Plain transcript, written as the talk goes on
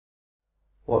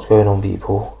What's going on,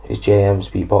 people? It's JM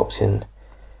Speedboxing.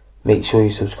 Make sure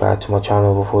you subscribe to my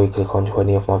channel before you click onto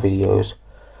any of my videos.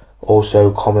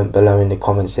 Also, comment below in the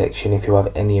comment section if you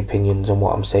have any opinions on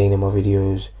what I'm saying in my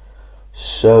videos.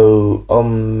 So,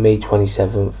 on May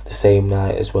 27th, the same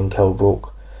night as when Kell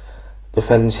Brook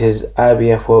defends his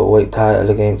IBF welterweight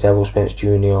title against Errol Spence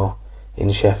Jr.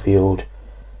 in Sheffield,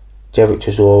 Derek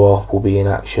Chisora will be in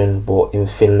action, but in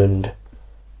Finland,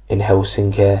 in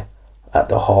Helsinki, at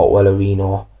the Hartwell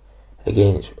Arena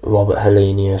against Robert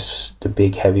Helanius, the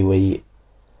big heavyweight.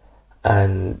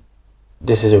 And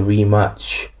this is a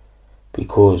rematch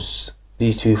because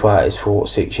these two fighters fought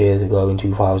 6 years ago in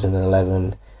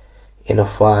 2011 in a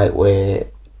fight where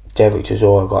Derek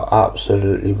Chisora got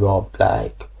absolutely robbed.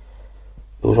 Like,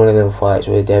 it was one of them fights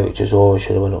where Derek Chisora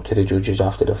should have went up to the judges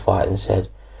after the fight and said,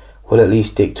 well, at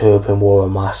least Dick Turpin wore a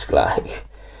mask. Like,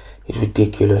 it's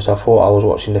ridiculous. I thought I was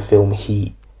watching the film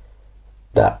Heat.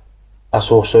 That I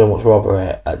saw so much robbery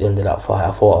at the end of that fight.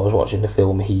 I thought I was watching the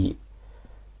film Heat.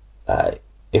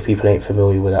 If people ain't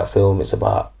familiar with that film, it's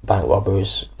about bank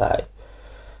robberies.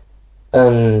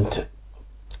 And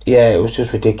yeah, it was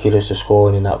just ridiculous, the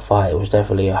scoring in that fight. It was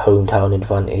definitely a hometown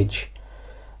advantage,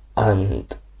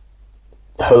 and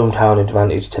hometown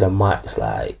advantage to the max.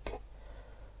 Like,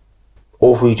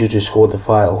 all three judges scored the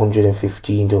fight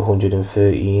 115 to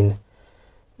 113.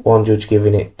 One judge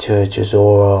giving it to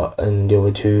Chisora and the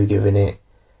other two giving it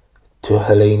to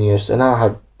Helanius. And I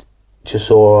had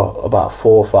Chisora about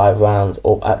 4 or 5 rounds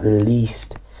up at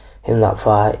least in that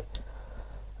fight.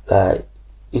 Like,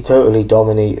 he totally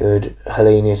dominated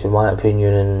Helanius in my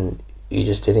opinion, and he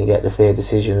just didn't get the fair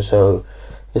decision. So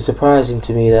it's surprising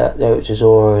to me that Derek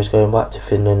Chisora is going back to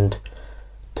Finland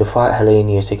to fight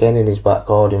Helanius again in his back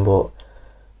garden. But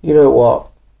you know what?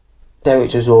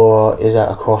 Derek Chisora is at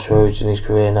a crossroads in his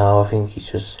career now. I think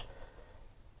he's just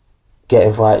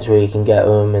getting fights where he can get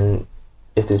them, and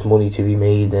if there's money to be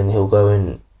made, then he'll go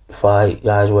and fight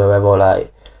guys wherever.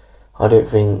 Like, I don't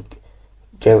think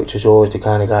Derek Chisora is the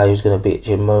kind of guy who's going to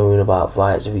bitch and moan about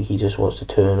fights. I think he just wants to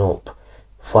turn up,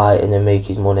 fight, and then make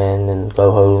his money and then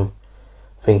go home.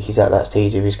 I think he's at that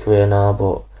stage of his career now,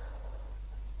 but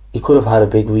he could have had a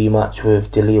big rematch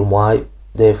with Dillian Whyte.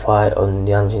 Their fight on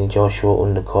the Anthony Joshua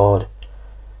undercard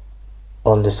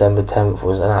on December 10th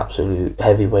was an absolute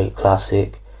heavyweight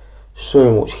classic.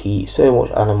 So much heat, so much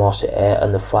animosity,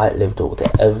 and the fight lived up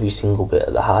to every single bit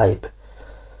of the hype.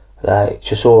 Like,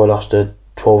 Chisora lost a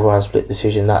 12-round split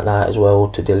decision that night as well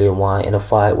to Dillian Whyte in a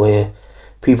fight where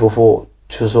people thought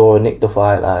Chisora nicked the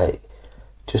fight. Like,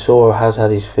 Chisora has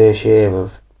had his fair share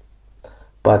of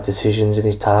bad decisions in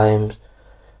his times,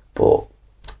 but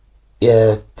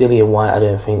yeah, Dillian Whyte I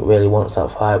don't think really wants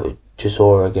that fight with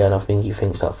Chisora again. I think he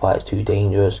thinks that fight is too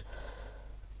dangerous.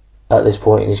 At this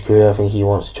point in his career, I think he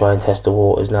wants to try and test the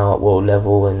waters now at world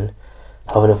level, and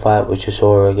having a fight with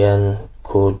Chisora again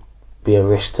could be a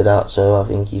risk to that. So I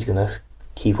think he's going to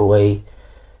keep away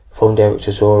from Derek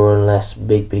Chisora unless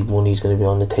big money is going to be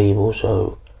on the table.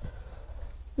 So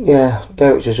yeah,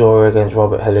 Derek Chisora against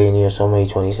Robert Helanius on May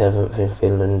 27th in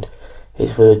Finland.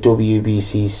 It's for the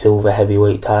WBC silver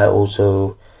heavyweight title,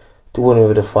 so the winner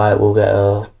of the fight will get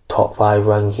a top 5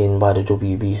 ranking by the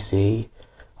WBC.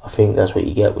 I think that's what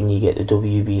you get when you get the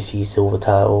WBC silver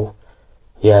title.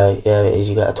 Yeah, it is.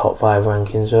 You get a top 5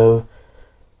 ranking. So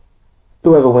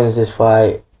whoever wins this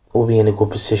fight will be in a good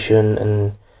position,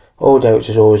 and all Derek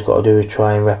has always got to do is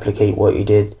try and replicate what he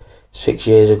did 6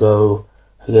 years ago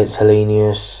against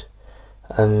Helanius,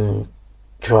 and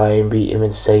try and beat him in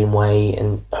the same way,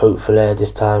 and hopefully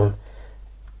this time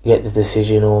get the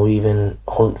decision or even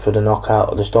hunt for the knockout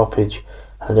or the stoppage,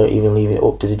 and don't even leave it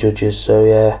up to the judges. So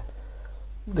yeah,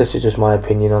 this is just my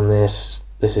opinion on this.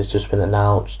 This has just been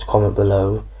announced. Comment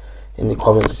below in the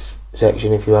comments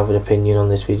section if you have an opinion on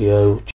this video.